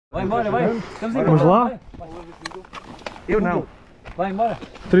Vai embora, vai. Vamos lá? Eu não. Vai embora.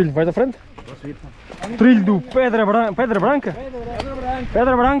 Trilho, vais à frente? Trilho do Pedra Branca. Pedra Branca?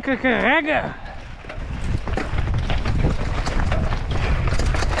 Pedra Branca carrega!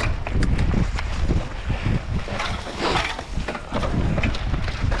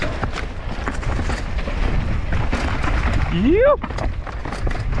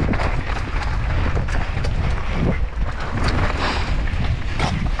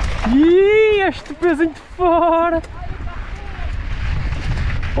 Ih, este pezinho de fora!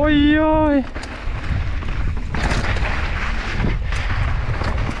 Oi, oi!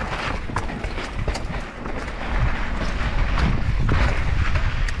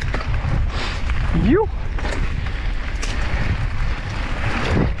 Iu!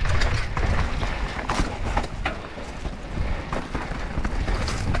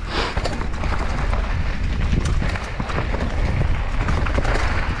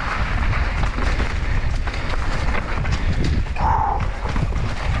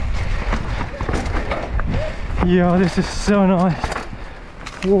 Yo, this is so nice.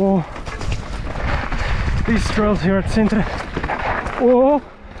 Whoa. These trails here at Sintra. Whoa.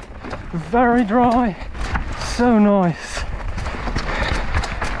 Very dry. So nice.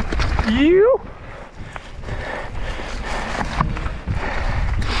 You.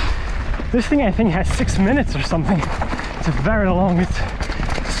 This thing I think has 6 minutes or something. It's very long. It's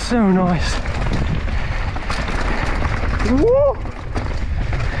so nice. Whoa.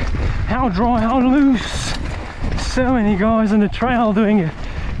 How dry, how loose. So many guys on the trail doing a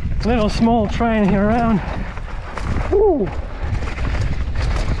little small training around. Ooh.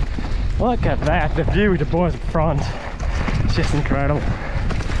 Look at that, the view of the boys in front. It's just incredible.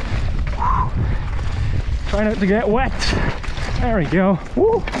 Try not to get wet. There we go.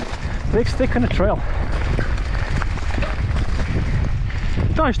 Woo. Big stick on the trail.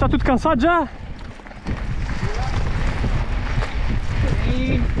 Então, está tudo cansado já?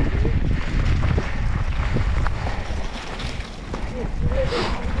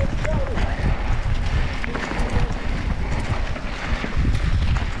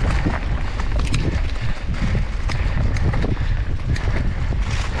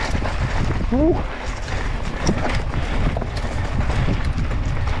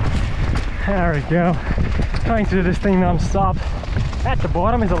 There we go. Trying to do this thing non-stop. At the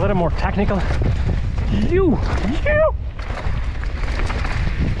bottom is a little more technical. You!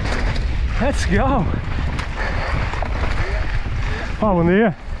 Let's go! Oh, bom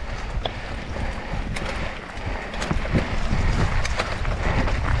dia!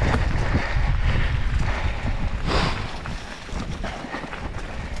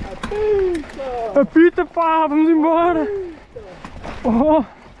 Apita, pá! Vamos embora! Oh!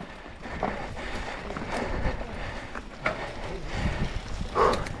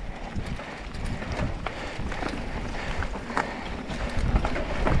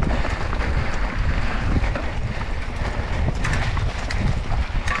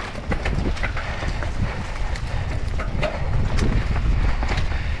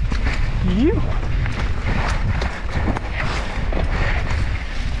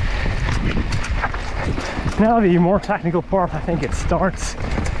 Now the more technical part, I think it starts.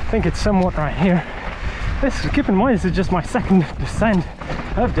 I think it's somewhat right here. This, keep in mind, this is just my second descent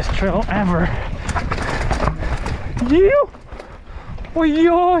of this trail ever. You! Oi,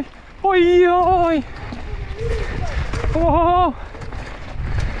 oi! Oi, oi! Oh!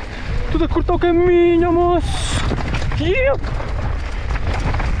 Tudo a cortar o caminho, moço! You!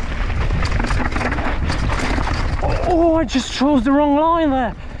 Oh, I just chose the wrong line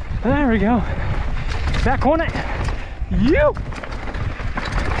there. There we go. Back on it. You.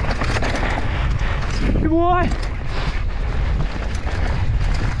 Good boy.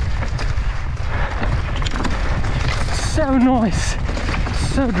 So nice.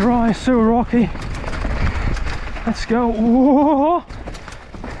 So dry, so rocky. Let's go. Whoa.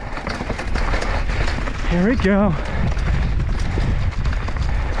 Here we go.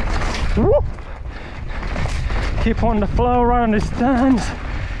 Woo. Keep on the flow right on the stands.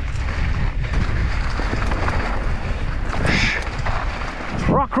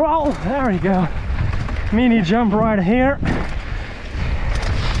 Rock roll, there we go. Mini jump right here.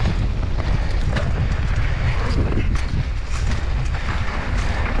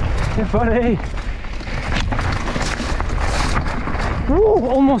 Hey buddy. Ooh,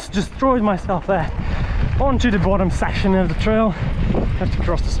 almost destroyed myself there. Onto the bottom section of the trail. Have to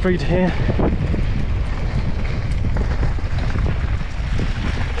cross the street here.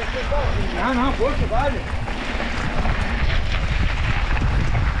 Não, força, vale.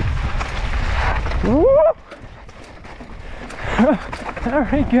 Woo! There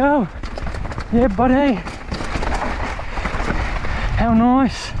we go. Yeah, buddy. How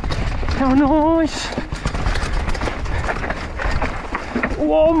nice. How nice.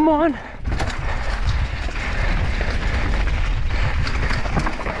 Whoa, man.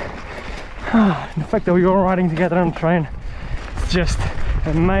 The fact that we were riding together on the train, it's just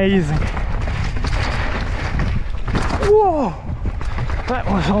amazing. Whoa! That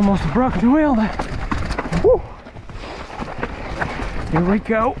was almost a broken wheel there. Woo. Here we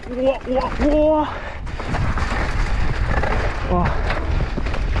go. Whoa, whoa, whoa. Whoa.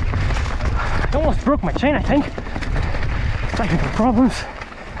 I almost broke my chain, I think. Technical problems.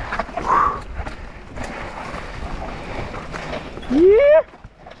 Yeah!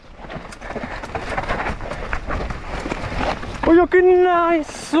 Oh, looking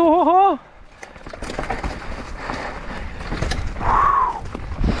nice! Oh.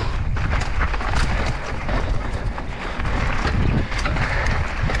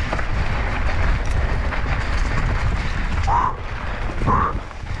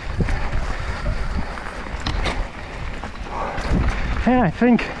 And I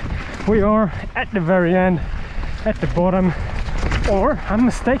think we are at the very end, at the bottom, or I'm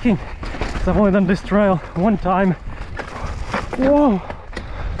mistaken, because I've only done this trail one time. Whoa!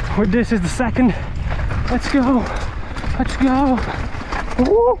 Well, this is the second. Let's go! Let's go!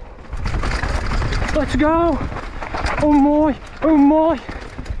 Woo. Let's go! Oh my! Oh my!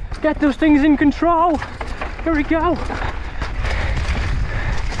 Get those things in control! Here we go!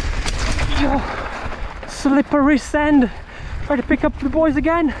 Yo. Slippery sand! Try to pick up the boys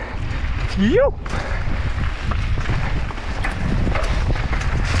again. You.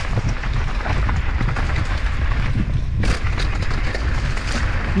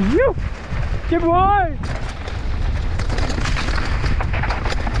 You. Good boy.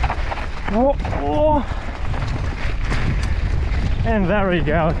 Oh, oh. And there we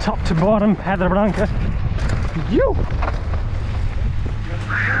go, top to bottom, Pedra Branca. You.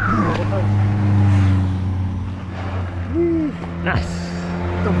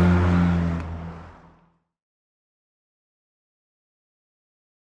 Nice.